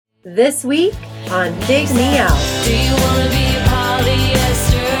This week on Dig Me Out. Do you wanna be a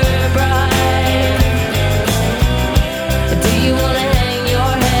polyester bride? Do you wanna hang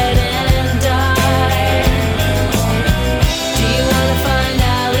your head and die? Do you wanna find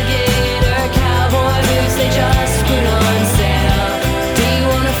alligator cowboy boots they just put on sale? Do you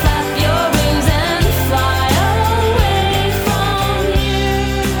wanna flap your wings and fly away from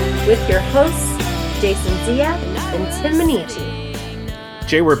here? With your hosts, Jason Zia and Tim Manici.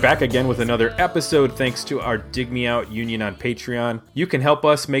 Jay, we're back again with another episode thanks to our Dig Me Out Union on Patreon. You can help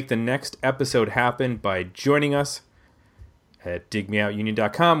us make the next episode happen by joining us at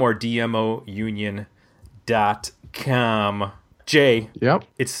digmeoutunion.com or dmounion.com. Jay, Yep.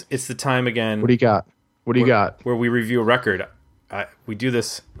 it's the time again. What do you got? Where we review a record. We do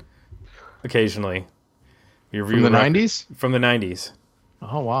this occasionally. We review From the a record 90s? From the 90s.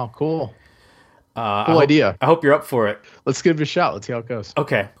 Oh, wow. Cool. Cool idea. I hope you're up for it. Let's give it a shot. Let's see how it goes.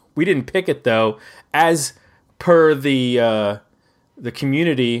 Okay. We didn't pick it, though. As per the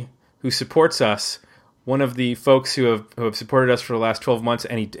community who supports us, one of the folks who have supported us for the last 12 months,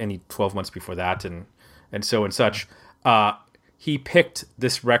 any 12 months before that, and so and such, he picked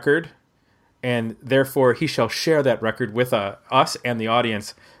this record, and therefore he shall share that record with us and the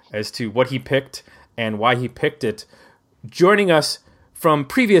audience as to what he picked and why he picked it. Joining us from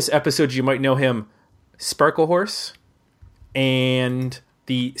previous episodes, you might know him, Sparkle Horse, and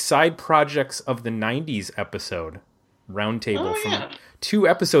the Side Projects of the 90s episode, Roundtable, from 2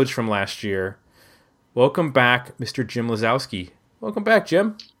 episodes from last year. Welcome back, Mr. Jim Lazowski. Welcome back,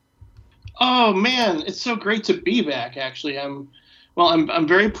 Jim. Oh man, it's so great to be back. Actually, I'm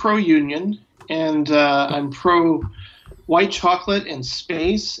very pro-union, and I'm pro white chocolate and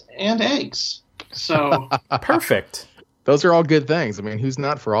space and eggs. So Perfect. Those are all good things. I mean, who's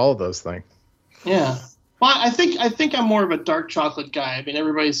not for all of those things? yeah. Well, I think I'm more of a dark chocolate guy. I mean,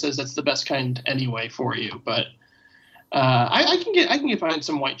 everybody says that's the best kind anyway for you, but I can get behind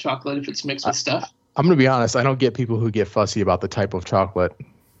some white chocolate if it's mixed with stuff. I'm going to be honest. I don't get people who get fussy about the type of chocolate.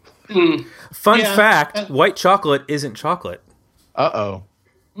 Fun Yeah. fact, white chocolate isn't chocolate. Uh-oh.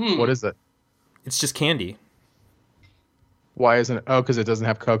 What is it? It's just candy. Why isn't it? Oh, because it doesn't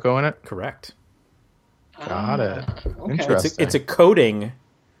have cocoa in it? Correct. Got it. Okay. Interesting. It's a coating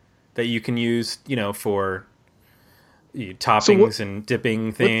that you can use, for toppings and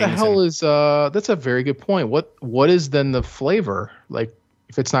dipping things. What the hell is that's a very good point. What is then the flavor? Like,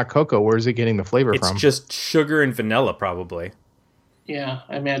 if it's not cocoa, where is it getting the flavor It's from? just sugar and vanilla, probably. Yeah,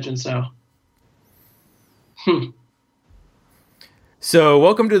 I imagine so. So,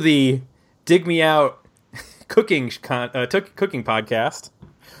 welcome to the Dig Me Out cooking podcast.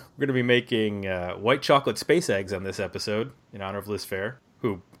 We're going to be making white chocolate space eggs on this episode in honor of Liz Phair,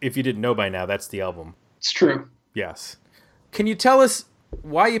 who, if you didn't know by now, that's the album. It's true. Yes. Can you tell us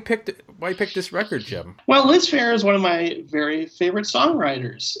why you picked this record, Jim? Well, Liz Phair is one of my very favorite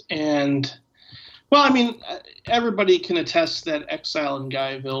songwriters, and well, I mean, everybody can attest that Exile in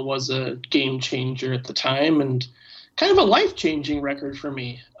Guyville was a game changer at the time, and kind of a life-changing record for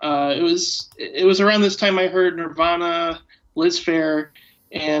me. It was around this time I heard Nirvana, Liz Phair,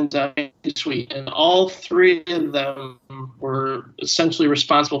 and Sweet, and all 3 of them were essentially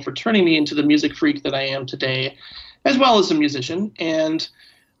responsible for turning me into the music freak that I am today, as well as a musician. And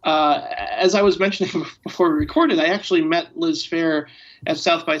as I was mentioning before we recorded, I actually met Liz Phair at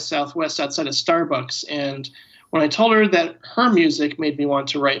South by Southwest outside of Starbucks, and when I told her that her music made me want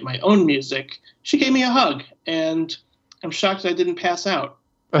to write my own music, she gave me a hug, and I'm shocked I didn't pass out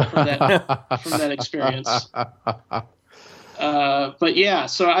from that experience. But yeah,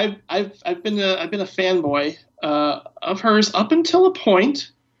 so I've been a fanboy of hers up until a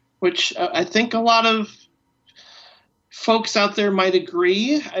point, which I think a lot of folks out there might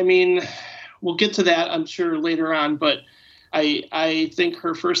agree. I mean, we'll get to that, I'm sure, later on, but I think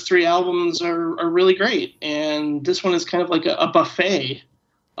her first 3 albums are really great, and this one is kind of like a buffet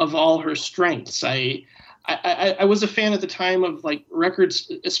of all her strengths. I was a fan at the time of like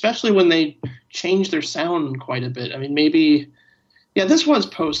records, especially when they changed their sound quite a bit. I mean, this was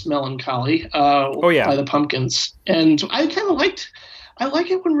post Melancholy by the Pumpkins, and I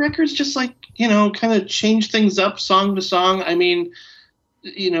like it when records just like, kind of change things up song to song. I mean,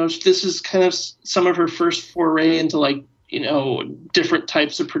 this is kind of some of her first foray into like, different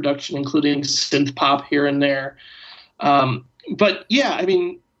types of production, including synth pop here and there. But yeah, I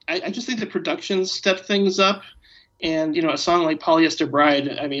mean, I just think the production stepped things up, and a song like Polyester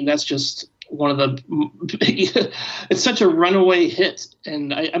Bride, I mean, that's just one of the it's such a runaway hit,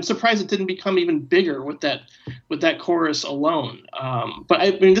 and I'm surprised it didn't become even bigger with that chorus alone. But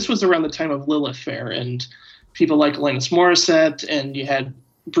I mean, this was around the time of Lilith Fair and people like Alanis Morissette, and you had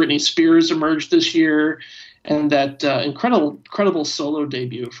Britney Spears emerged this year, and that incredible solo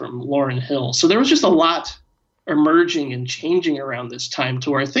debut from Lauryn Hill. So there was just a lot emerging and changing around this time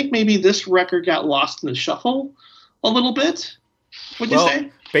to where I think maybe this record got lost in the shuffle a little bit. Would you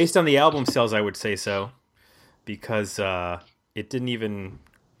say? Based on the album sales, I would say so, because it didn't even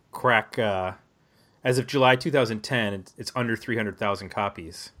crack. As of July 2010, it's under 300,000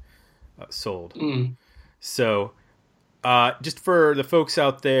 copies sold. So, just for the folks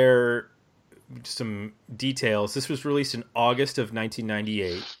out there, some details. This was released in August of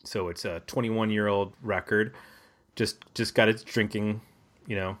 1998, so it's a 21-year-old record. Just got its drinking,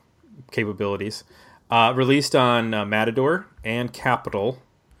 capabilities. Released on Matador and Capitol.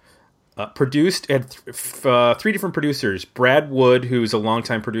 Produced at three different producers: Brad Wood, who's a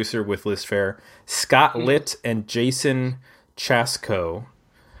longtime producer with Liz Phair, Scott Litt, and Jason Chasko.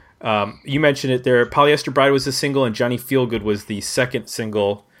 You mentioned it there. Polyester Bride was the single, and Johnny Feelgood was the second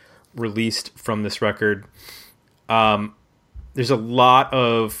single released from this record. There's a lot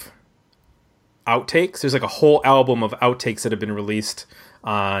of outtakes. There's like a whole album of outtakes that have been released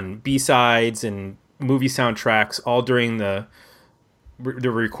on B-sides and movie soundtracks, all during they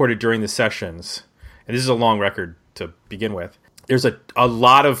were recorded during the sessions. And this is a long record to begin with. There's a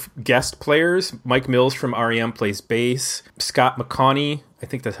lot of guest players. Mike Mills from R.E.M. plays bass. Scott McCaughey, I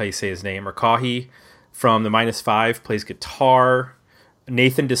think that's how you say his name, or Caughey, from the -5 plays guitar.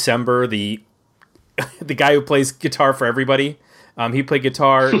 Nathan December, the guy who plays guitar for everybody, he played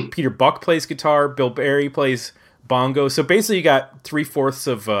guitar. Peter Buck plays guitar. Bill Berry plays bongo. So basically you got 3/4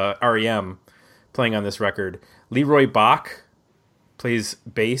 of R.E.M. playing on this record. Leroy Bach plays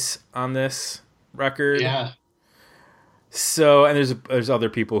bass on this record. Yeah. So, and there's other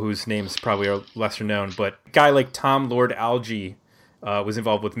people whose names probably are lesser known, but a guy like Tom Lord Alge was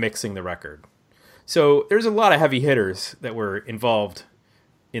involved with mixing the record. So there's a lot of heavy hitters that were involved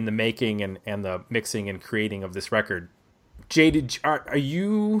in the making and the mixing and creating of this record. Jay, are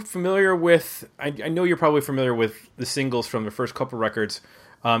you familiar with, I know you're probably familiar with the singles from the first couple records.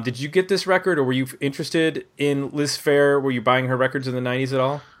 Did you get this record, or were you interested in Liz Phair? Were you buying her records in the 90s at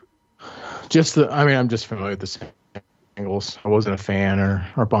all? I'm just familiar with the singles. I wasn't a fan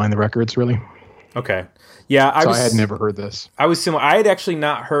or buying the records, really. Okay. Yeah, I had never heard this. I was similar. I had actually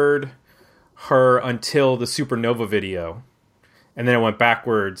not heard her until the Supernova video. And then I went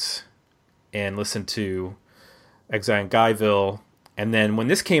backwards and listened to Exile in Guyville. And then when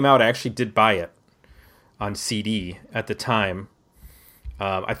this came out, I actually did buy it on CD at the time.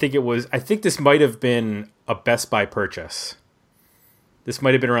 I think this might have been a Best Buy purchase. This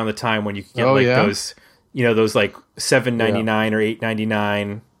might have been around the time when you could get those, those like $7.99 or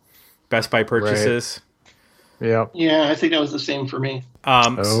 $8.99 Best Buy purchases. Right. Yeah. Yeah, I think that was the same for me.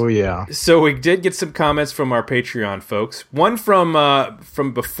 So we did get some comments from our Patreon folks. One from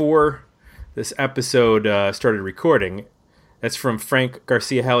before this episode started recording. That's from Frank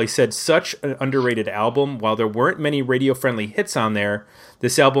Garcia Hell. He said, "Such an underrated album. While there weren't many radio-friendly hits on there,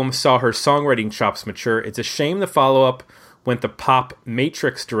 this album saw her songwriting chops mature. It's a shame the follow-up went the pop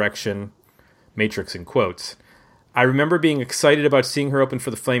Matrix direction." Matrix in quotes. "I remember being excited about seeing her open for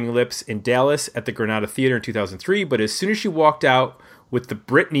the Flaming Lips in Dallas at the Granada Theater in 2003, but as soon as she walked out with the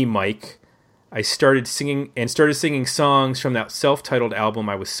Britney mic, I started singing songs from that self-titled album.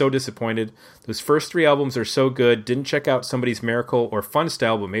 I was so disappointed. Those first 3 albums are so good. Didn't check out Somebody's Miracle or Fun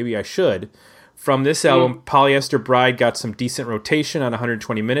Style, but maybe I should. From this album, Polyester Bride got some decent rotation on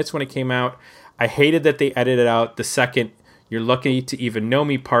 120 minutes when it came out. I hated that they edited out the second You're Lucky to Even Know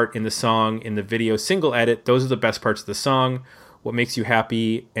Me part in the song in the video single edit. Those are the best parts of the song. What Makes You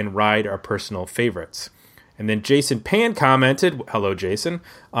Happy and Ride are personal favorites." And then Jason Pan commented, hello Jason,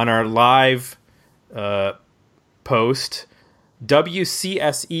 on our live post,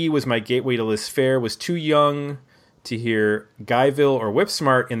 "WCSE was my gateway to Liz Phair. Was too young to hear Guyville or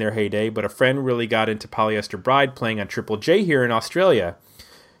Whipsmart in their heyday, but a friend really got into Polyester Bride playing on Triple J here in Australia.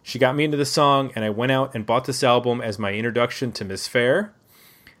 She got me into the song, and I went out and bought this album as my introduction to Miss Phair.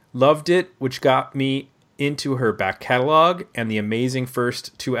 Loved it, which got me into her back catalog and the amazing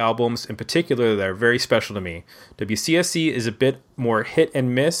first 2 albums in particular that are very special to me. WCSE is a bit more hit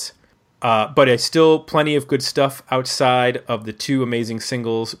and miss, but I still plenty of good stuff outside of the 2 amazing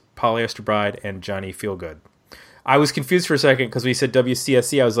singles, Polyester Bride and Johnny Feelgood." I was confused for a second because when he said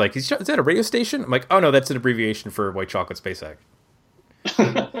WCSE, I was like, is that a radio station? I'm like, oh no, that's an abbreviation for White Chocolate Space Egg.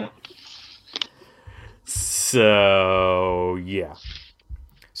 So, yeah.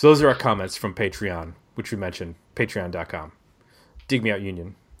 So those are our comments from Patreon, which we mentioned, patreon.com. Dig Me Out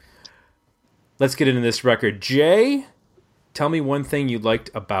Union. Let's get into this record. Jay, tell me one thing you liked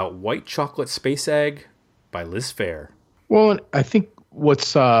about White Chocolate Space Egg by Liz Phair. Well, I think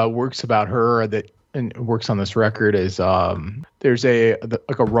what's works about her that and works on this record is there's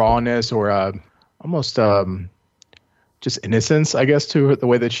like a rawness or a almost just innocence, I guess, to the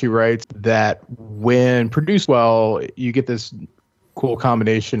way that she writes, that when produced well, you get this cool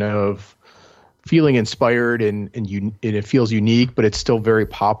combination of feeling inspired and it feels unique, but it's still very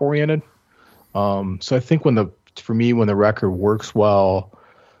pop oriented. So I think when the record works well,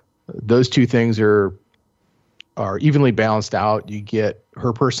 those two things are evenly balanced out. You get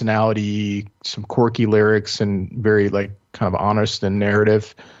her personality, some quirky lyrics, and very like kind of honest and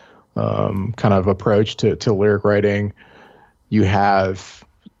narrative kind of approach to lyric writing. You have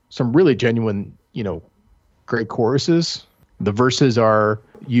some really genuine, great choruses. The verses are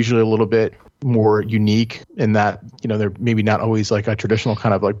usually a little bit more unique in that, they're maybe not always like a traditional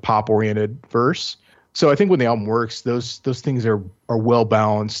kind of like pop oriented verse. So I think when the album works, those things are well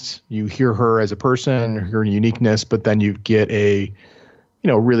balanced. You hear her as a person, her uniqueness, but then you get a,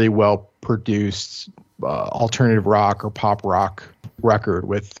 really well produced alternative rock or pop rock record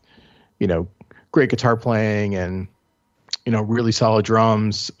with, great guitar playing and, really solid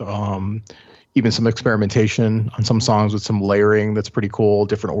drums, even some experimentation on some songs with some layering that's pretty cool,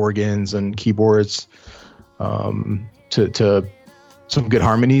 different organs and keyboards, to some good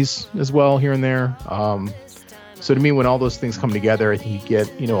harmonies as well here and there. So to me, when all those things come together, I think you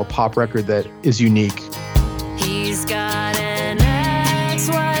get, a pop record that is unique. He's got an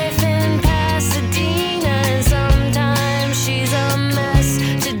ex-wife in Pasadena, and sometimes she's a mess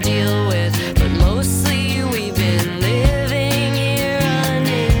to deal with, but mostly we've been living here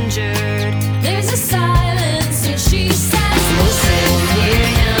uninjured. There's a silence and she says, listen here,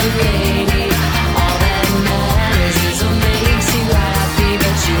 young lady, all that matters is what makes you happy,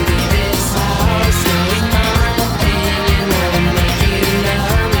 but you leave this house, knowing my opinion won't make you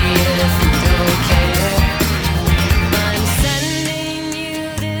love me if you don't care. I'm sending you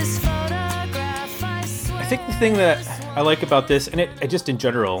this photograph, I swear. I think the thing that I like about this, and it just in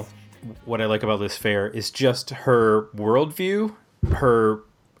general, what I like about Liz Phair is just her worldview, her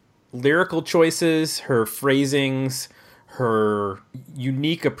lyrical choices, her phrasings, her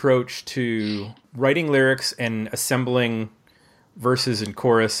unique approach to writing lyrics and assembling verses and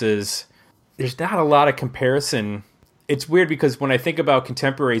choruses. There's not a lot of comparison. It's weird because when I think about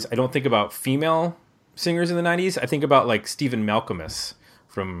contemporaries, I don't think about female singers in the 90s. I think about like Stephen Malkmus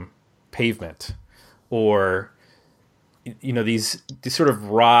from Pavement, or these sort of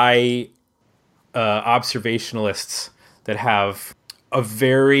wry observationalists that have a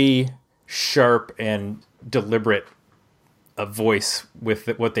very sharp and deliberate voice with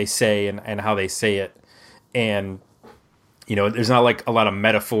what they say and how they say it. And, there's not like a lot of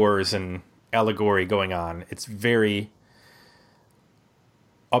metaphors and allegory going on. It's very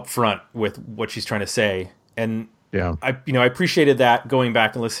upfront with what she's trying to say. And Yeah. I appreciated that going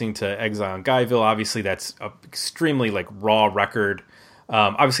back and listening to Exile in Guyville. Obviously, that's an extremely like raw record.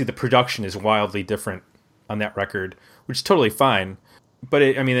 Obviously, the production is wildly different on that record, which is totally fine. But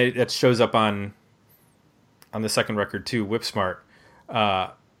that shows up on the second record too, Whip Smart.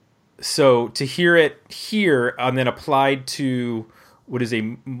 So to hear it here and then applied to what is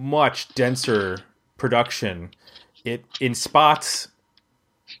a much denser production, in spots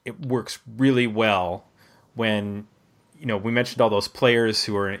it works really well. When we mentioned all those players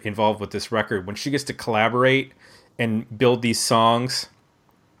who are involved with this record, when she gets to collaborate and build these songs,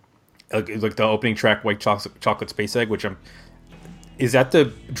 like the opening track, White Chocolate Space Egg, is that the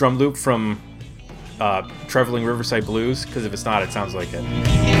drum loop from Traveling Riverside Blues? Because if it's not, it sounds like it.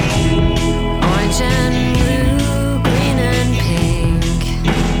 Orange and blue, green and pink.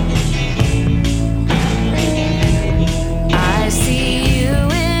 I see you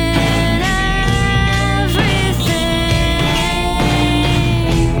in everything.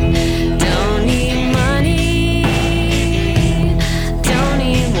 Don't need money, don't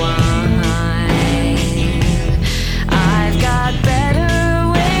need wine. I've got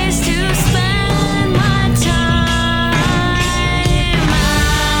better ways to spend my time.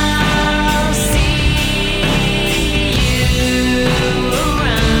 I'll see you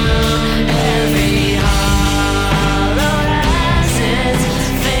around. Every hollow has its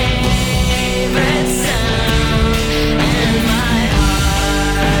favorite sound, and my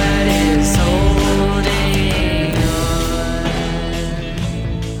heart is holding on.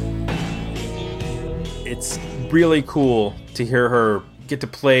 It's really cool to hear her get to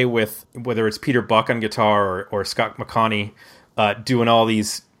play with, whether it's Peter Buck on guitar or Scott McCaughey doing all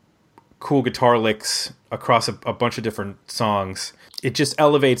these cool guitar licks across a bunch of different songs. It just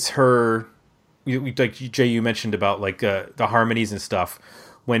elevates her, like Jay, you mentioned about like the harmonies and stuff.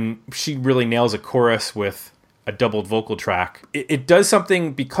 When she really nails a chorus with a doubled vocal track. It does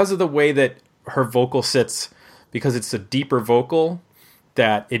something because of the way that her vocal sits, because it's a deeper vocal,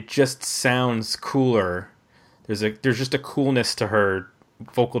 that it just sounds cooler. There's just a coolness to her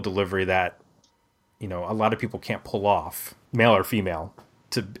vocal delivery that, you know, a lot of people can't pull off, male or female,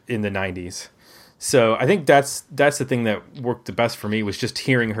 in the 90s. So I think that's the thing that worked the best for me, was just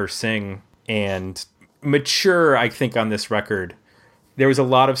hearing her sing. And Mature, I think, on this record, there was a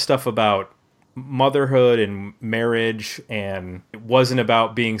lot of stuff about motherhood and marriage, and it wasn't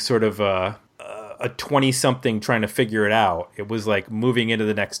about being sort of a 20-something trying to figure it out. It was like moving into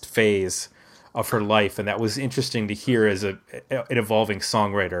the next phase of her life, and that was interesting to hear as an evolving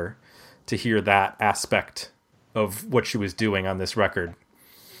songwriter, to hear that aspect of what she was doing on this record.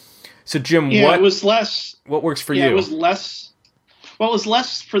 So Jim, it was less. What works for you? It was less. Well, it was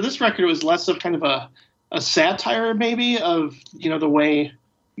less for this record. It was less of kind of a satire, maybe, of, you know, the way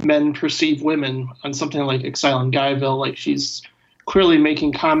men perceive women on something like Exile in Guyville. Like, she's clearly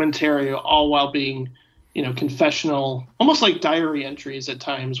making commentary, all while being, you know, confessional, almost like diary entries at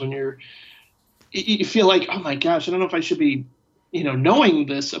times, when you feel like, oh my gosh, I don't know if I should be, you know, knowing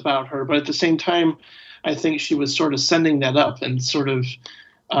this about her. But at the same time, I think she was sort of sending that up and sort of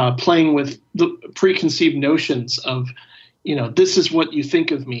playing with the preconceived notions of, you know, this is what you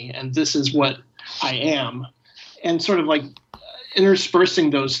think of me and this is what I am, and sort of like interspersing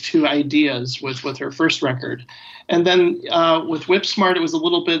those two ideas with her first record. And then with Whip Smart, it was a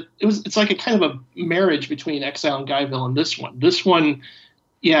little bit, it's like a kind of a marriage between Exile and Guyville and this one. This one,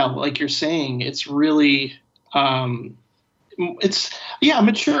 yeah, like you're saying, it's really, mature,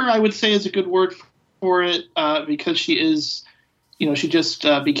 I would say, is a good word for it, because she is, you know, she just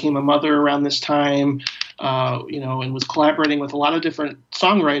became a mother around this time, you know, and was collaborating with a lot of different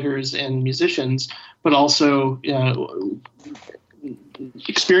songwriters and musicians, but also, you know,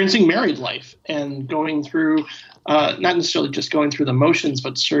 experiencing married life and going through, not necessarily just going through the motions,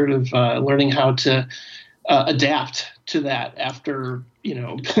 but sort of learning how to adapt to that after, you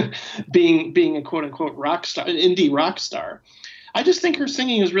know, being a quote unquote rock star, an indie rock star. I just think her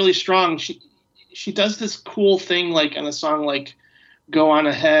singing is really strong. She does this cool thing, like in a song like Go On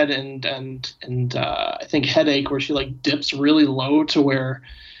Ahead and I think Headache, where she like dips really low to where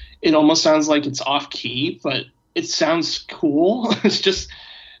it almost sounds like it's off key, but it sounds cool. It's just,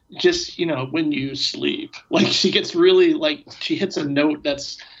 you know, when you sleep, like she gets really, like, she hits a note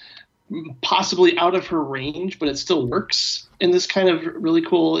that's possibly out of her range, but it still works in this kind of really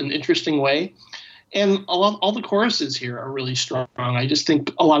cool and interesting way. And all the choruses here are really strong. I just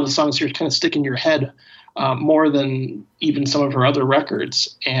think a lot of the songs here kind of stick in your head more than even some of her other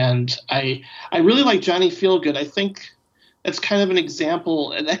records. And I really like Johnny Feelgood. I think that's kind of an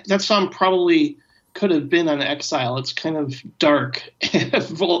example. And that song probably could have been on Exile. It's kind of dark.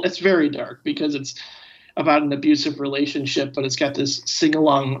 It's very dark because it's about an abusive relationship, but it's got this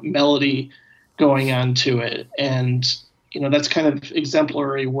sing-along melody going on to it. And, you know, that's kind of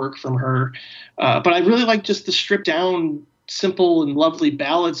exemplary work from her. But I really like just the stripped down, simple and lovely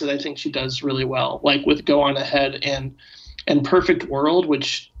ballads that I think she does really well, like with Go On Ahead and Perfect World,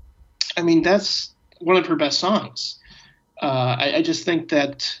 which, I mean, that's one of her best songs. I just think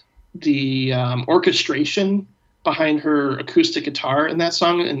that the orchestration behind her acoustic guitar in that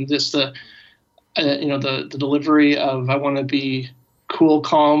song, and just the delivery of I want to be cool,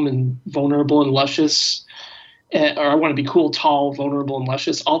 calm, and vulnerable and luscious, or I want to be cool, tall, vulnerable, and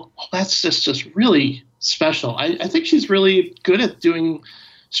luscious. All that's just really special. I think she's really good at doing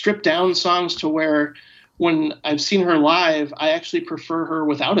stripped down songs to where when I've seen her live, I actually prefer her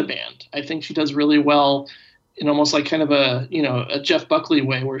without a band. I think she does really well in almost like kind of a Jeff Buckley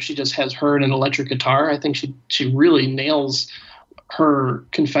way, where she just has her and an electric guitar. I think she really nails her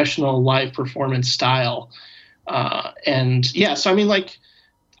confessional live performance style. So I mean, like,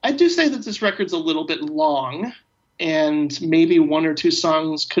 I do say that this record's a little bit long and maybe one or two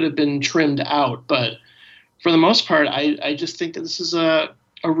songs could have been trimmed out, but for the most part, I just think that this is a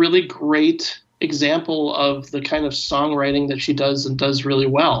really great example of the kind of songwriting that she does and does really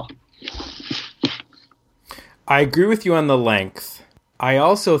well. I agree with you on the length. I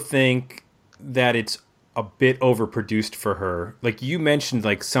also think that it's a bit overproduced for her. Like you mentioned,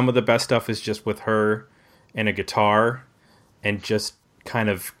 like some of the best stuff is just with her and a guitar and just kind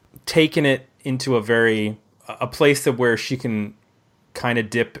of taking it into a place that where she can kind of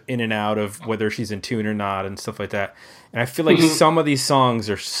dip in and out of whether she's in tune or not and stuff like that. And I feel like some of these songs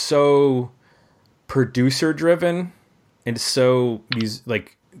are so producer driven and so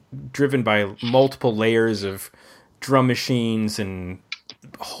like driven by multiple layers of drum machines and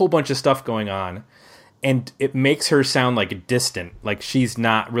a whole bunch of stuff going on. and it makes her sound like distant, like she's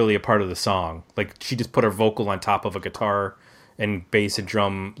not really a part of the song. Like she just put her vocal on top of a guitar and bass and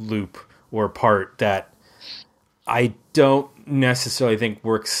drum loop or part that I don't necessarily think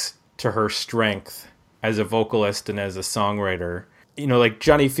works to her strength as a vocalist and as a songwriter. You know, like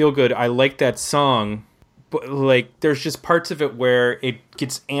Johnny Feelgood, I like that song, but like there's just parts of it where it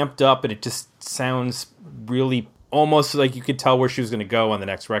gets amped up and it just sounds really almost like you could tell where she was going to go on the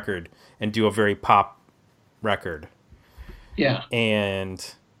next record and do a very pop record. Yeah. And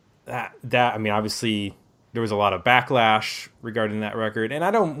that I mean, obviously there was a lot of backlash regarding that record, and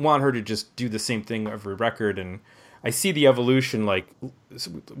I don't want her to just do the same thing every record. And I see the evolution, like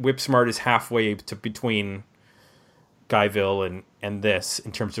Whip Smart is halfway to between Guyville and this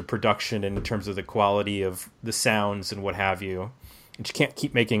in terms of production and in terms of the quality of the sounds and what have you. And she can't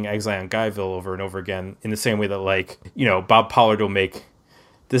keep making Exile on Guyville over and over again in the same way that, like, you know, Bob Pollard will make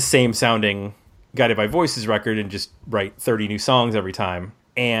the same sounding Guided by Voices record and just write 30 new songs every time.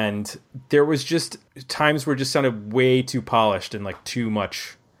 And there was just times where it just sounded way too polished and like too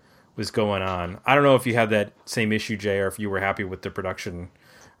much was going on. I don't know if you had that same issue, Jay, or if you were happy with the production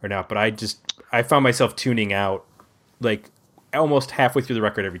or not, but I found myself tuning out like almost halfway through the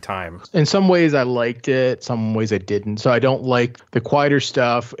record every time. In some ways I liked it, some ways I didn't. So I don't like the quieter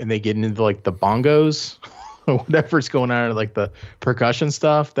stuff and they get into like the bongos or whatever's going on, like the percussion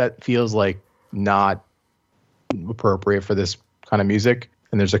stuff that feels like not appropriate for this kind of music.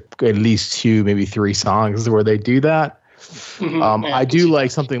 And there's at least 2, maybe 3 songs where they do that. I do like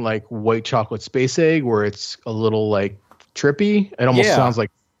something like White Chocolate Space Egg, where it's a little like trippy. It almost sounds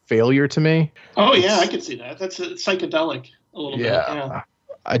like Failure to me. Oh yeah, I can see that. That's psychedelic a little bit. Yeah.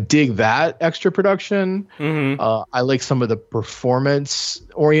 I dig that extra production. I like some of the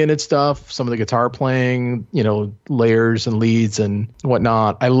performance-oriented stuff, some of the guitar playing, you know, layers and leads and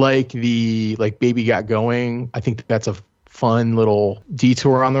whatnot. I like the Baby Got Going. I think that's a fun little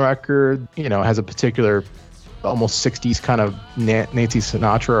detour on the record. You know, has a particular almost 60s kind of Nancy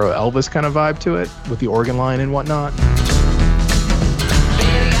Sinatra or Elvis kind of vibe to it with the organ line and whatnot.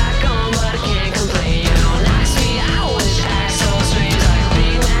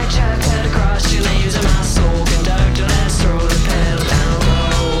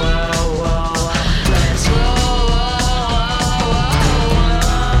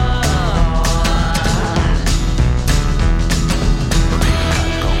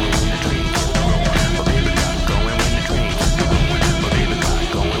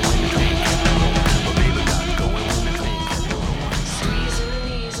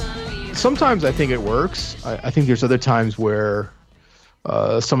 Sometimes I think it works. I think there's other times where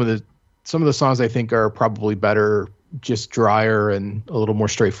some of the songs I think are probably better, just drier and a little more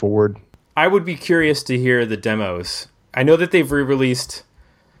straightforward. I would be curious to hear the demos. I know that they've re-released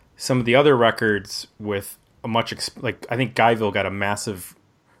some of the other records with a much I think Guyville got a massive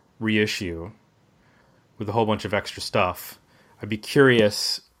reissue with a whole bunch of extra stuff. I'd be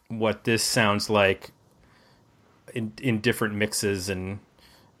curious what this sounds like in different mixes and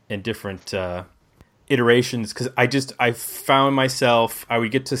different iterations, because I found myself, I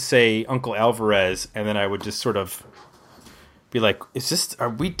would get to say Uncle Alvarez and then I would just sort of be like, are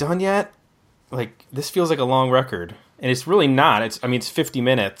we done yet? Like, this feels like a long record, and it's really not. It's 50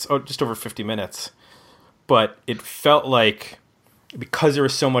 minutes, just over 50 minutes, but it felt like, because there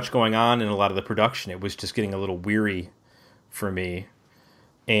was so much going on in a lot of the production, it was just getting a little weary for me.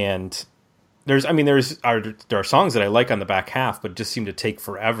 And there are songs that I like on the back half, but just seem to take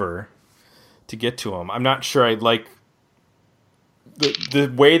forever to get to them. I'm not sure I like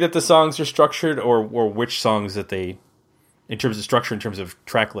the way that the songs are structured, or which songs that they, in terms of structure, in terms of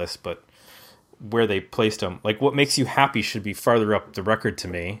track list, but where they placed them. Like, What Makes You Happy should be farther up the record to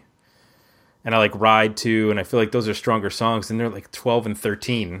me. And I like Ride too, and I feel like those are stronger songs, and they're like 12 and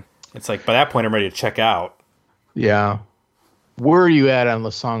 13. It's like, by that point, I'm ready to check out. Yeah. Where are you at on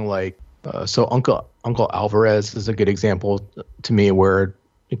the song like, so Uncle Alvarez is a good example to me, where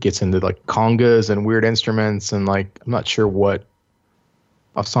it gets into like congas and weird instruments, and like I'm not sure what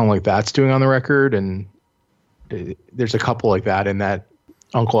a song like that's doing on the record. And there's a couple like that in that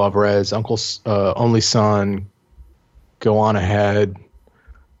Uncle Alvarez, Uncle's Only Son, Go On Ahead.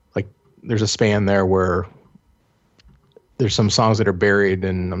 Like there's a span there where there's some songs that are buried,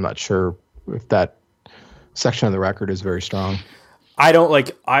 and I'm not sure if that section of the record is very strong. I don't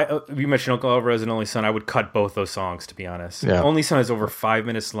like. You mentioned Uncle Alvarez and Only Son. I would cut both those songs, to be honest. Yeah. Only Son is over 5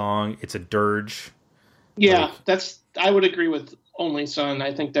 minutes long. It's a dirge. Yeah, I would agree with Only Son.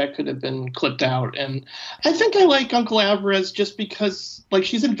 I think that could have been clipped out. And I think I like Uncle Alvarez just because, like,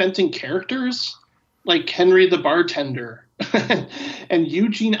 she's inventing characters like Henry the Bartender and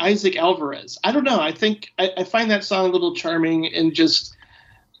Eugene Isaac Alvarez. I don't know. I think I find that song a little charming and just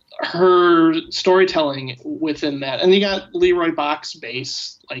her storytelling within that. And you got Leroy Bach's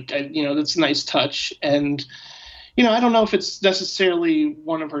bass, that's a nice touch. And, I don't know if it's necessarily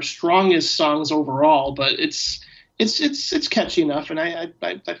one of her strongest songs overall, but it's catchy enough, and I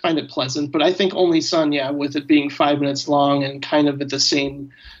find it pleasant. But I think Only Son, with it being 5 minutes long and kind of at the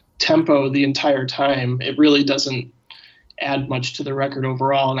same tempo the entire time, it really doesn't add much to the record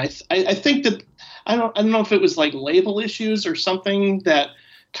overall. And I think that I don't know if it was like label issues or something that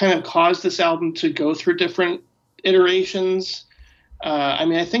kind of caused this album to go through different iterations.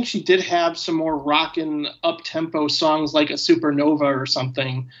 I think she did have some more rockin' up-tempo songs like a Supernova or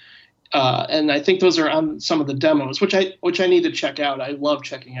something. And I think those are on some of the demos, which I need to check out. I love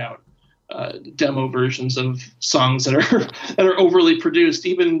checking out demo versions of songs that are overly produced.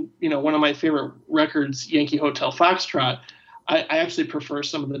 Even, one of my favorite records, Yankee Hotel Foxtrot, I actually prefer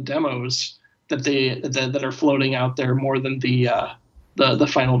some of the demos that are floating out there more than the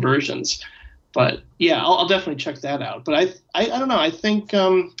final versions. But yeah, I'll definitely check that out. But I don't know. I think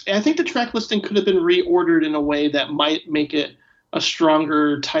the track listing could have been reordered in a way that might make it a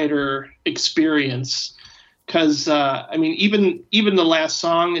stronger, tighter experience. Because even the last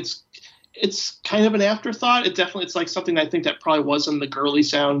song, it's kind of an afterthought. It's like something I think that probably was in the Girly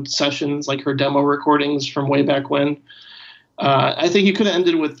Sound sessions, like her demo recordings from way back when. I think you could have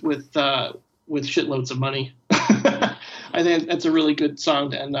ended with Shitloads of Money. I think that's a really good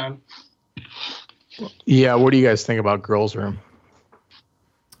song to end on. Yeah, what do you guys think about Girls Room?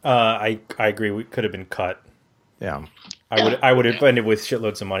 I agree. We could have been cut. Yeah. I would have ended with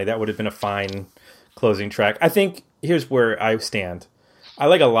Shitloads of Money. That would have been a fine closing track. I think here's where I stand. I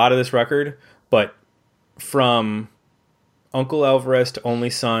like a lot of this record, but from Uncle Alvarez to Only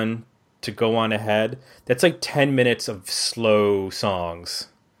Son to Go On Ahead, that's like 10 minutes of slow songs.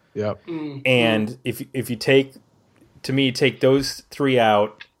 Yep. And if you take those three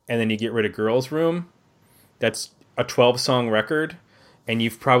out and then you get rid of Girls Room, that's a 12-song record, and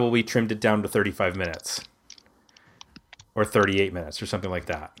you've probably trimmed it down to 35 minutes. Or 38 minutes or something like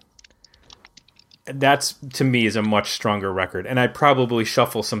that. That's, to me, is a much stronger record. And I'd probably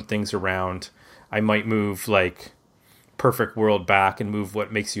shuffle some things around. I might move, like, Perfect World back and move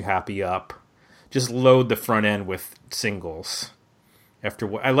What Makes You Happy up. Just load the front end with singles.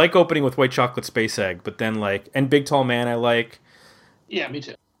 I like opening with White Chocolate Space Egg, but then, and Big Tall Man I like. Yeah, me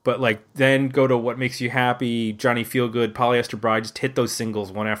too. But, then go to What Makes You Happy, Johnny Feelgood, Polyester Bride, just hit those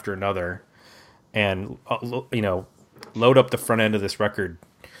singles one after another. And, load up the front end of this record,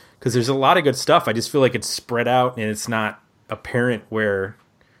 because there's a lot of good stuff. I just feel like it's spread out and it's not apparent where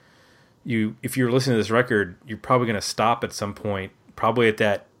if you're listening to this record, you're probably going to stop at some point, probably at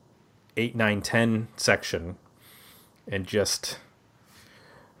that 8, 9, 10 section, and just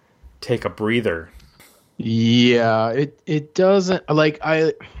take a breather. Yeah, it doesn't, on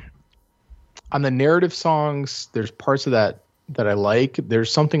the narrative songs, there's parts of that I like.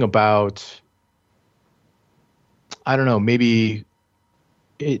 There's something about, I don't know, maybe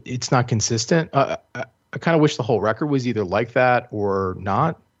it's not consistent. I kind of wish the whole record was either like that or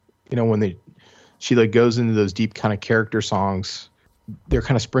not. When she goes into those deep kind of character songs, they're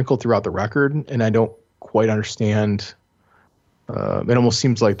kind of sprinkled throughout the record, and I don't quite understand. It almost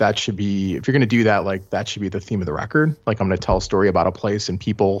seems like that should be, if you're going to do that, that should be the theme of the record. I'm going to tell a story about a place and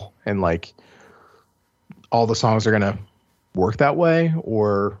people, and all the songs are going to work that way,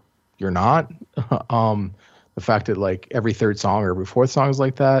 or you're not. The fact that every third song or every fourth song is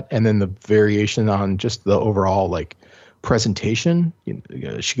like that, and then the variation on just the overall presentation.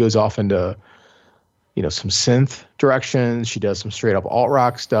 She goes off into some synth directions. She does some straight up alt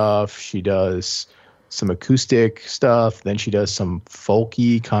rock stuff. She does some acoustic stuff. Then she does some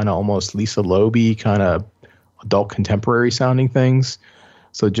folky kind of almost Lisa Loeb kind of adult contemporary sounding things.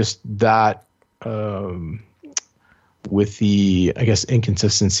 So just that with the, I guess,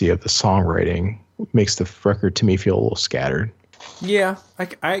 inconsistency of the songwriting makes the record to me feel a little scattered. Yeah,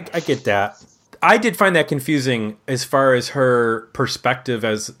 I get that. I did find that confusing as far as her perspective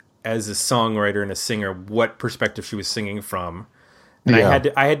as a songwriter and a singer, what perspective she was singing from. And yeah.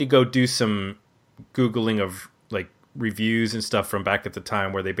 I had to go do some Googling of reviews and stuff from back at the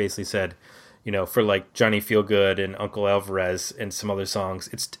time where they basically said, for Johnny Feelgood and Uncle Alvarez and some other songs,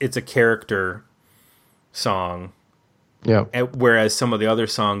 it's a character song. Yeah. Whereas some of the other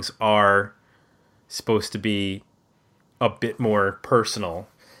songs are supposed to be a bit more personal,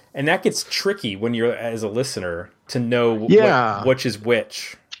 and that gets tricky when you're as a listener to know which is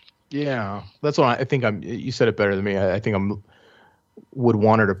which. Yeah, that's what I think. You said it better than me. I think would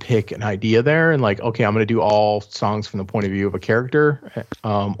want her to pick an idea there and like, okay, I'm going to do all songs from the point of view of a character,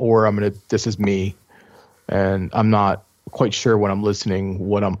 or this is me, and I'm not quite sure when I'm listening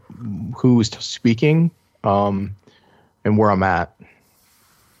who's speaking, and where I'm at.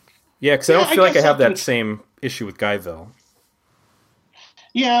 Yeah, because I don't feel like I have that same issue with Guyville.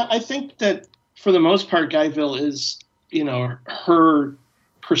 Yeah, I think that for the most part, Guyville is, her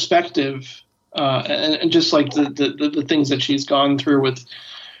perspective, and just like the things that she's gone through with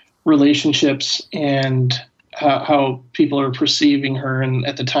relationships and how people are perceiving her and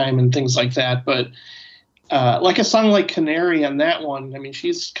at the time and things like that. But like a song like Canary on that one, I mean,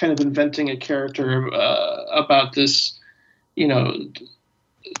 she's kind of inventing a character about this,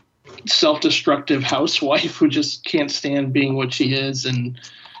 self-destructive housewife who just can't stand being what she is and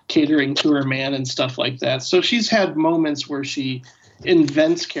catering to her man and stuff like that. So she's had moments where she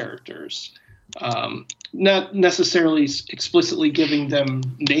invents characters, not necessarily explicitly giving them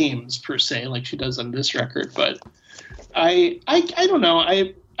names per se, like she does on this record. But I don't know.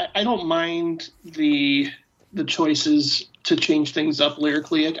 I don't mind the choices to change things up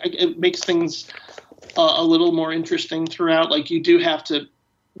lyrically. It makes things a little more interesting throughout. Like, you do have to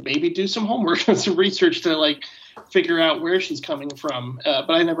maybe do some homework and some research to like figure out where she's coming from.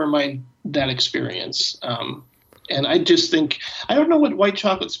 But I never mind that experience. And I just think, I don't know what White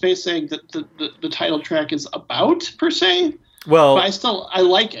Chocolate Space Egg, the title track, is about per se. Well, but I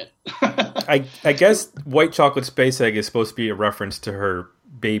like it. I guess White Chocolate Space Egg is supposed to be a reference to her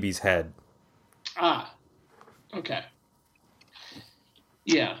baby's head. Ah, okay.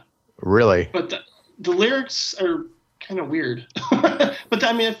 Yeah. Really? But the lyrics are kind of weird. But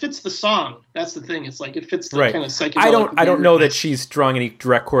I mean, it fits the song. That's the thing. It's like it fits the kind of psychedelic. I don't know that she's drawing any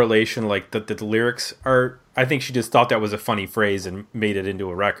direct correlation. Like that the lyrics are. I think she just thought that was a funny phrase and made it into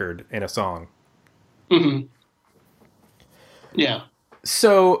a record and a song. Mm-hmm. Yeah.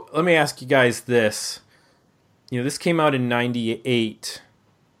 So let me ask you guys this. This came out in '98.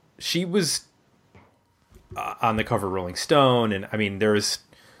 She was on the cover of Rolling Stone, and I mean, there was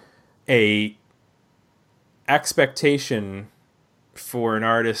a expectation for an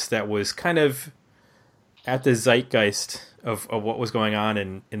artist that was kind of at the zeitgeist of what was going on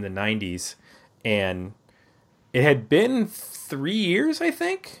in the 90s. And it had been 3 years, I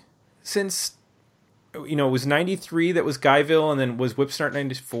think, since, it was 93 that was Guyville, and then was Whipsnark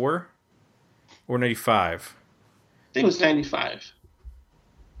 94 or 95? I think it was 95.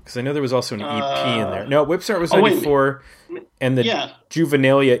 Because I know there was also an EP in there. No, Whipsnark was 94, and the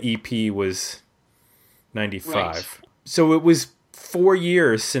Juvenilia EP was 95. Right. So it was 4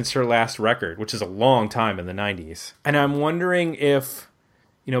 years since her last record, which is a long time in the 90s. And I'm wondering if,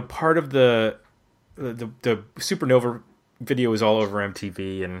 part of the Supernova video was all over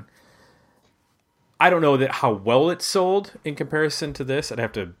MTV, and I don't know how well it sold in comparison to this. I'd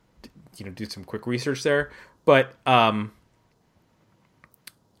have to, do some quick research there. But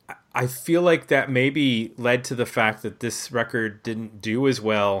I feel like that maybe led to the fact that this record didn't do as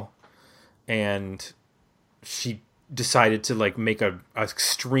well, and she decided to like make a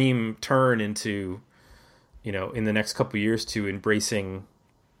extreme turn into, in the next couple of years to embracing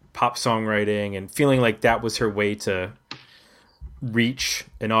pop songwriting and feeling like that was her way to reach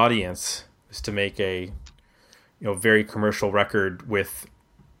an audience, is to make a, very commercial record with,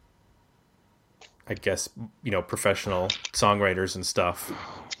 I guess, professional songwriters and stuff.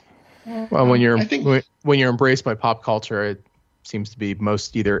 Well, when you're embraced by pop culture, it seems to be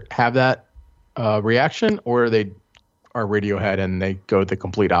most either have that reaction, or they are Radiohead and they go the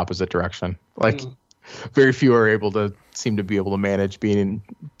complete opposite direction. Like, very few seem to be able to manage being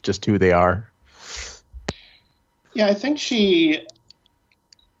just who they are. Yeah, I think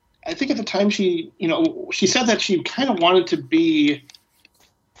at the time she said that she kind of wanted to be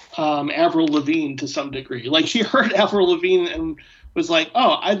Avril Lavigne to some degree. Like, she heard Avril Lavigne and was like,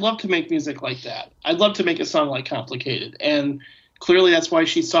 oh, I'd love to make music like that. I'd love to make a song like Complicated. And clearly that's why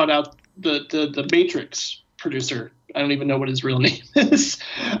she sought out the Matrix producer. I don't even know what his real name is.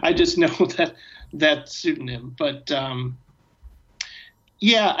 I just know that pseudonym. But I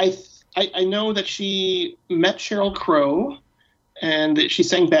know that she met Sheryl Crow, and that she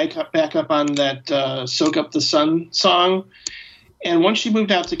sang back up on that Soak Up the Sun song. And once she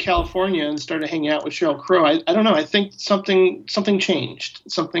moved out to California and started hanging out with Sheryl Crow, I don't know. I think something changed.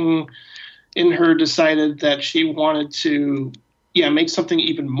 Something in her decided that she wanted to, make something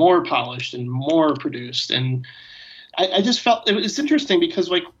even more polished and more produced. And I just felt it was interesting because,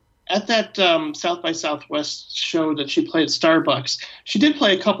 like, at that South by Southwest show that she played at Starbucks, she did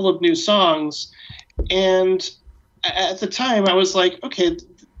play a couple of new songs. And at the time, I was like, okay,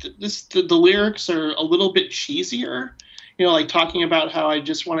 the lyrics are a little bit cheesier. like talking about how I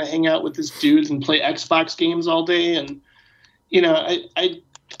just want to hang out with this dude and play Xbox games all day. And,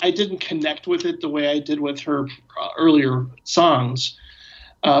 I didn't connect with it the way I did with her earlier songs.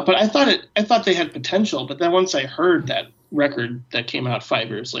 But I thought they had potential. But then once I heard that record that came out 5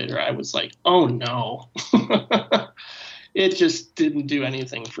 years later, I was like, oh no. It just didn't do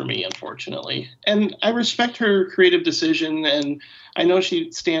anything for me, unfortunately. And I respect her creative decision, and I know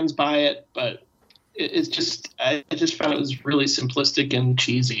she stands by it, but I just found it was really simplistic and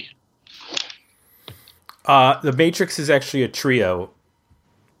cheesy. The Matrix is actually a trio.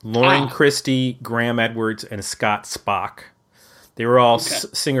 Lauren Christie, Graham Edwards, and Scott Spock. They were all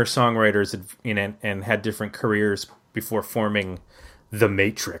singer-songwriters and had different careers before forming The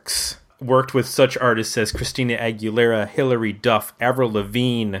Matrix. Worked with such artists as Christina Aguilera, Hilary Duff, Avril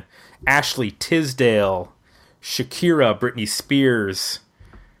Lavigne, Ashley Tisdale, Shakira, Britney Spears,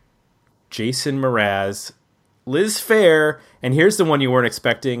 Jason Mraz, Liz Phair, and here's the one you weren't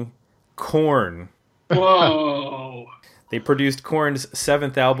expecting, Korn. Whoa. They produced Korn's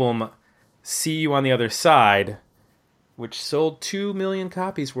 7th album, See You on the Other Side, which sold 2 million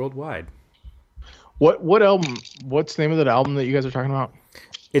copies worldwide. What album? What's the name of that album that you guys are talking about?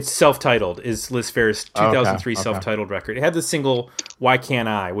 It's self-titled, is Liz Phair's 2003 self-titled record. It had the single "Why Can't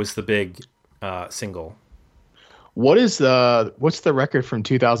I" was the big single. What's the record from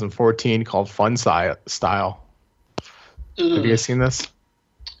 2014 called Fun Style? Have you guys seen this?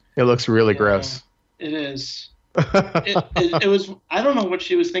 It looks really gross. It is. It was. I don't know what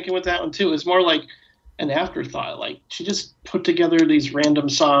she was thinking with that one too. It was more like an afterthought. Like she just put together these random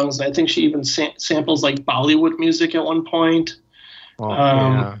songs. I think she even samples like Bollywood music at one point.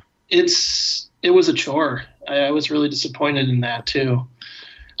 Yeah. It was a chore. I was really disappointed in that too.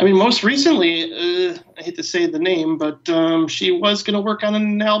 I mean, most recently, I hate to say the name, but she was going to work on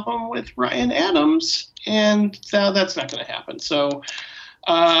an album with Ryan Adams, and that's not going to happen. So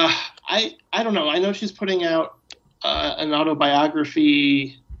I don't know. I know she's putting out an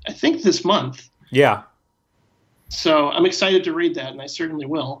autobiography, I think this month. Yeah. So I'm excited to read that, and I certainly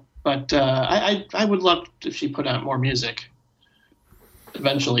will. But I would love if she put out more music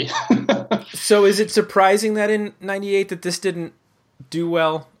eventually. So is it surprising that in 98 that this didn't do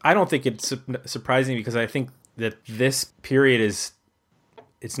well? I don't think it's surprising because I think that this period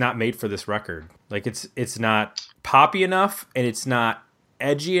it's not made for this record. Like it's not poppy enough and it's not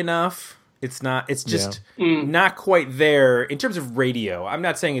edgy enough. It's just not quite there in terms of radio. I'm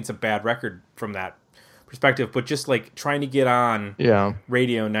not saying it's a bad record from that perspective, but just like trying to get on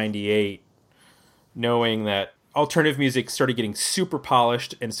radio 98, knowing that alternative music started getting super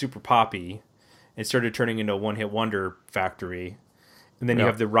polished and super poppy and started turning into a one-hit wonder factory. And then you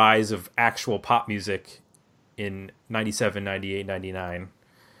have the rise of actual pop music in 97, 98, 99.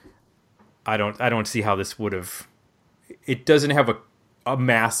 I don't see how this would have... It doesn't have a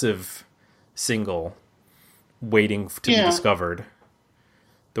massive single waiting to be discovered.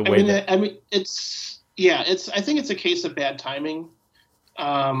 I think it's a case of bad timing.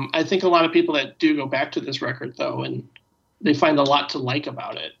 I think a lot of people that do go back to this record, though, and they find a lot to like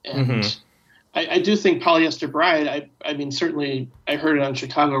about it. And I do think Polyester Bride, I mean, certainly I heard it on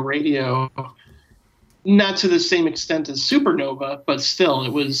Chicago radio, not to the same extent as Supernova, but still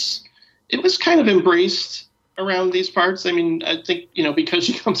it was kind of embraced around these parts. I mean, I think, because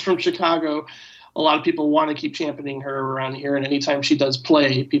she comes from Chicago, a lot of people want to keep championing her around here. And anytime she does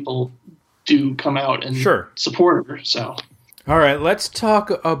play, people do come out and support her. So... All right, let's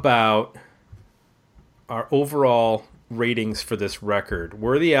talk about our overall ratings for this record.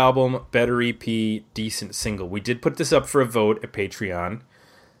 Worthy album, better EP, decent single. We did put this up for a vote at Patreon.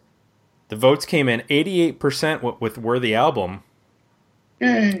 The votes came in 88% with Worthy album.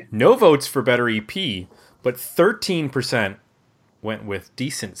 Yay. No votes for better EP, but 13% went with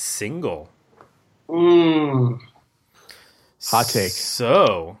decent single. Hot take.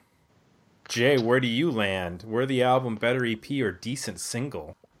 So... Jay, where do you land? Worthy album, better EP, or decent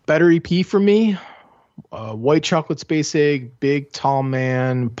single? Better EP for me. White Chocolate Space Egg, Big Tall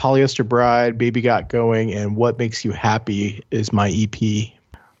Man, Polyester Bride, Baby Got Going, and What Makes You Happy is my EP.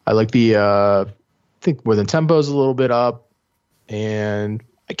 I like I think where the tempo's a little bit up, and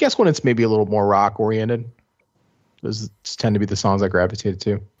I guess when it's maybe a little more rock oriented, those tend to be the songs I gravitated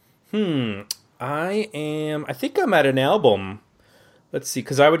to. I think I'm at an album. Let's see,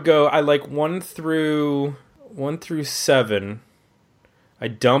 because I like 1 through 7. I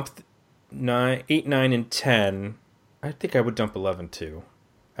dumped 8, 9, and 10. I think I would dump 11 too.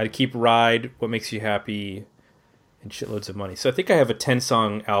 I'd keep Ride, What Makes You Happy, and Shitloads of Money. So I think I have a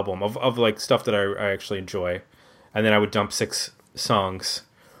 10-song album of like stuff that I actually enjoy. And then I would dump 6 songs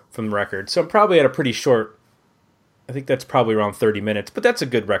from the record. So I'm probably at a pretty short I think that's probably around 30 minutes, but that's a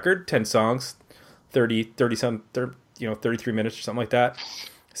good record. 10 songs, 33 minutes or something like that.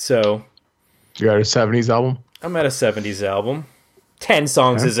 So You got a 70s album? I'm at a 70s album. 10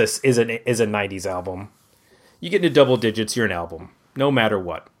 songs is a 90s album. You get into double digits, you're an album. No matter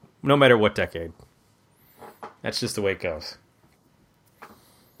what decade. That's just the way it goes.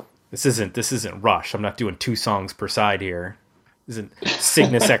 This isn't Rush. I'm not doing 2 songs per side here. This isn't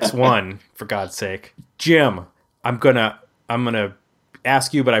Cygnus X1, for God's sake. Jim, I'm gonna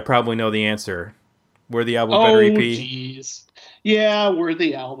ask you, but I probably know the answer. Worthy album, better EP? Jeez. Yeah,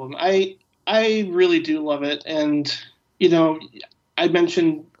 worthy album. I really do love it, and I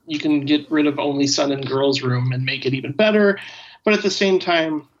mentioned you can get rid of Only Son and Girls Room and make it even better, but at the same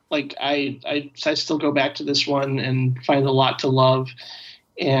time, like I still go back to this one and find a lot to love,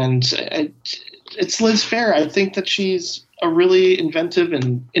 and it's Liz Phair. I think that she's a really inventive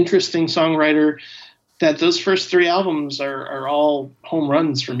and interesting songwriter. That those first 3 albums are all home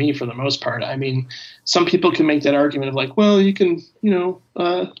runs for me for the most part. I mean, some people can make that argument of like, well, you can,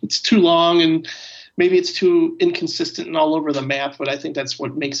 it's too long and maybe it's too inconsistent and all over the map, but I think that's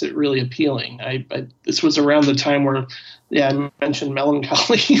what makes it really appealing. This was around the time where, I mentioned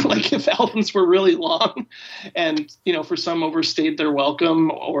melancholy, like if albums were really long and, for some overstayed their welcome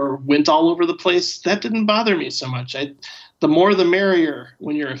or went all over the place, that didn't bother me so much. The more the merrier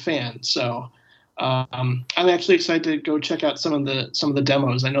when you're a fan. So, I'm actually excited to go check out some of the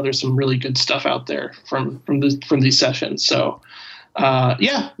demos. I know there's some really good stuff out there from these sessions. So,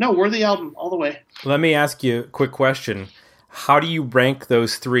 worthy album all the way. Let me ask you a quick question. How do you rank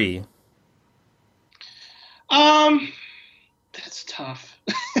those 3? That's tough.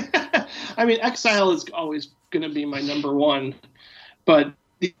 I mean, Exile is always going to be my number 1, but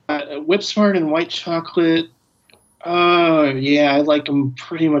Whipsmart and White Chocolate. I like them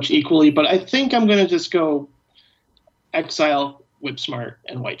pretty much equally, but I think I'm going to just go Exile, Whipsmart,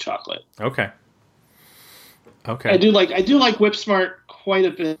 and White Chocolate. Okay. I do like Whipsmart quite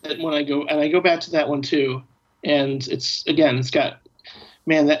a bit when I go back to that one too. And it's got,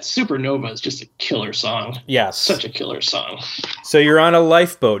 man, that Supernova is just a killer song. Yes. Such a killer song. So you're on a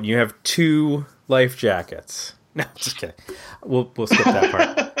lifeboat and you have 2 life jackets. No, just kidding. We'll skip that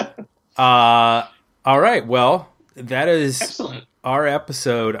part. All right. Well, that is excellent. Our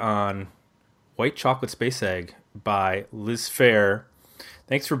episode on White Chocolate Space Egg by Liz Phair.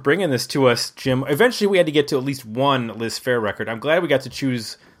 Thanks for bringing this to us, Jim. Eventually, we had to get to at least one Liz Phair record. I'm glad we got to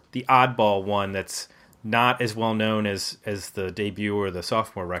choose the oddball one that's not as well known as the debut or the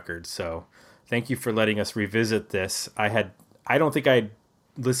sophomore record. So thank you for letting us revisit this. I don't think I'd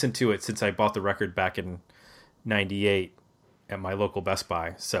listened to it since I bought the record back in 98 at my local Best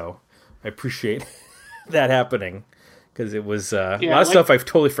Buy. So I appreciate that happening because it was a lot of stuff I've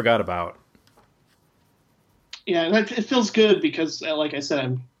totally forgot about. Yeah, it feels good because, like I said,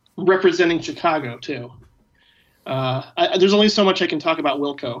 I'm representing Chicago too. There's only so much I can talk about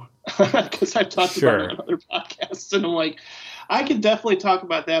Wilco because I've talked about it on other podcasts, and I'm like, I could definitely talk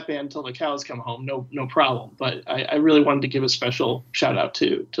about that band until the cows come home, no problem. But I really wanted to give a special shout out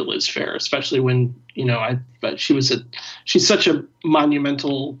to Liz Phair, especially when she's such a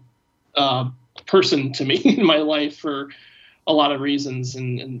monumental person to me in my life for a lot of reasons,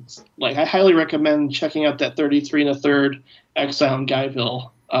 and like I highly recommend checking out that 33 1/3 Exile in Guyville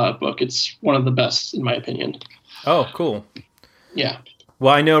book. It's one of the best in my opinion. Oh, cool. Yeah.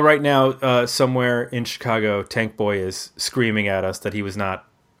 Well, I know right now somewhere in Chicago, Tank Boy is screaming at us that he was not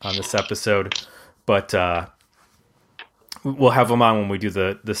on this episode, but we'll have him on when we do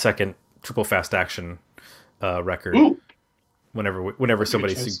the second Triple Fast Action record. Ooh. Whenever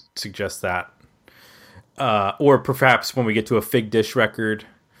somebody suggests that. Or perhaps when we get to a Fig Dish record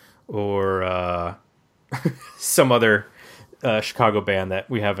or some other Chicago band that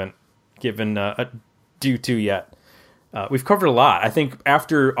we haven't given a due to yet. We've covered a lot. I think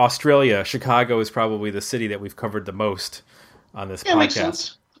after Australia, Chicago is probably the city that we've covered the most on this podcast. Makes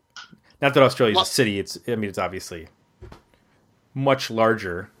sense. Not that Australia is a city. It's obviously much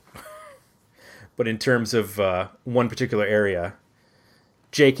larger. But in terms of one particular area,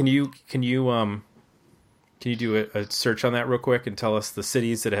 Jay, can you do a search on that real quick and tell us the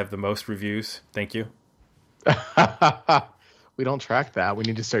cities that have the most reviews? Thank you. We don't track that. We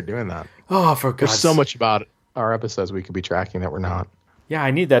need to start doing that. Oh, for God's There's so much about our episodes we could be tracking that we're not. Yeah,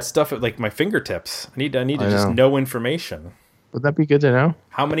 I need that stuff at like my fingertips. I need to just know information. Would that be good to know?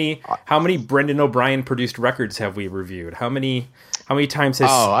 How many Brendan O'Brien produced records have we reviewed? How many times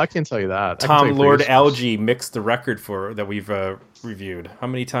has I can tell you that. Tom Lord Alge mixed the record that we've reviewed? How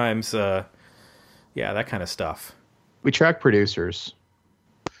many times that kind of stuff. We track producers.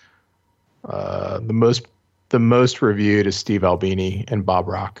 The most the most reviewed is Steve Albini and Bob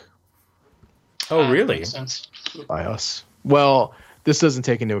Rock Oh, really? Makes sense. by us. Well, this doesn't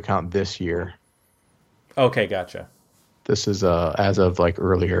take into account this year. Okay, gotcha. This is as of like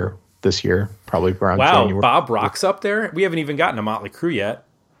earlier this year, probably around Wow, January. Bob Rock's up there? We haven't even gotten a Motley Crue yet.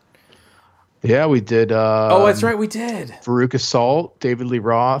 Yeah, we did. Oh, that's right, we did. Veruca Salt, David Lee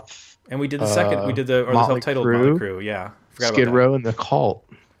Roth, And we did the second, we did the Motley self-titled Crue, Motley Crue, yeah. Forgot Skid about that. Row, and The Cult.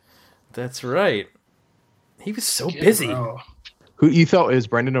 That's right. He was so Skid busy. Row. Who you thought is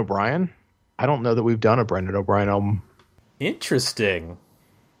Brendan O'Brien? I don't know that we've done a Brendan O'Brien album. Interesting.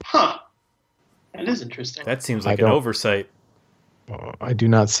 Huh. That is interesting. That seems I like an don't- oversight. I do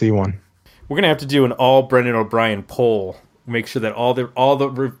not see one. We're gonna have to do an all Brendan O'Brien poll. Make sure that all the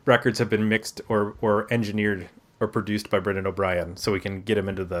records have been mixed or engineered or produced by Brendan O'Brien, so we can get him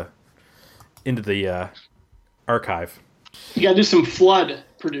into the archive. You gotta do some Flood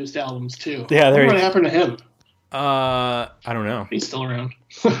produced albums too. Yeah, there What you- happened to him? I don't know. He's still around.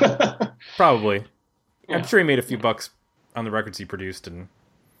 Probably. Yeah. I'm sure he made a few bucks on the records he produced, and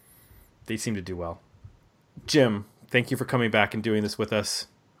they seem to do well. Jim, thank you for coming back and doing this with us.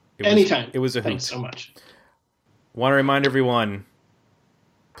 Anytime. It was a hoot. Thanks so much. Want to remind everyone,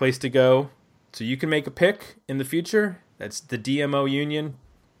 place to go so you can make a pick in the future. That's the DMOunion.com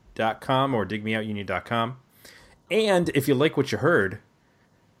or digmeoutunion.com. And if you like what you heard,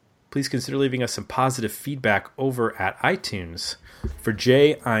 please consider leaving us some positive feedback over at iTunes. For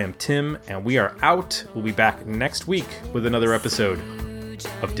Jay, I am Tim, and we are out. We'll be back next week with another episode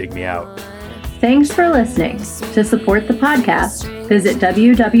of Dig Me Out. Thanks for listening. To support the podcast, visit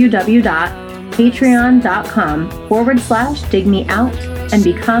www.patreon.com/digmeout and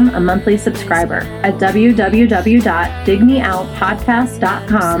become a monthly subscriber at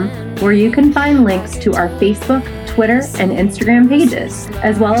www.digmeoutpodcast.com, where you can find links to our Facebook, Twitter, and Instagram pages,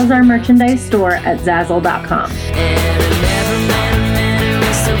 as well as our merchandise store at Zazzle.com. And